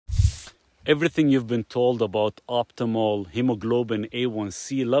Everything you've been told about optimal hemoglobin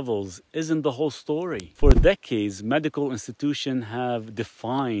A1C levels isn't the whole story. For decades, medical institutions have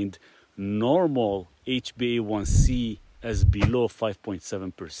defined normal HbA1C as below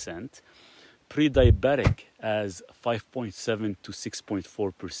 5.7%, pre-diabetic as 5.7 to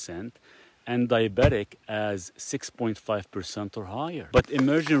 6.4%, and diabetic as 6.5% or higher. But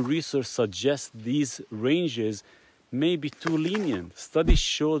emerging research suggests these ranges may be too lenient. Studies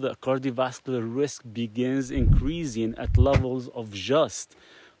show that cardiovascular risk begins increasing at levels of just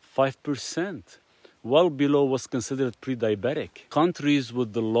 5%, well below what's considered pre-diabetic. Countries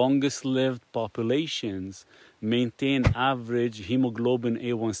with the longest lived populations maintain average hemoglobin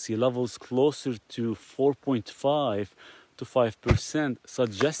A1C levels closer to 4.5 to 5%,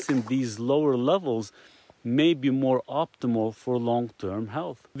 suggesting these lower levels may be more optimal for long-term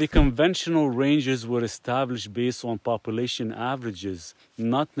health. The conventional ranges were established based on population averages,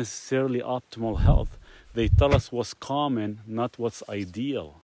 not necessarily optimal health. They tell us what's common, not what's ideal.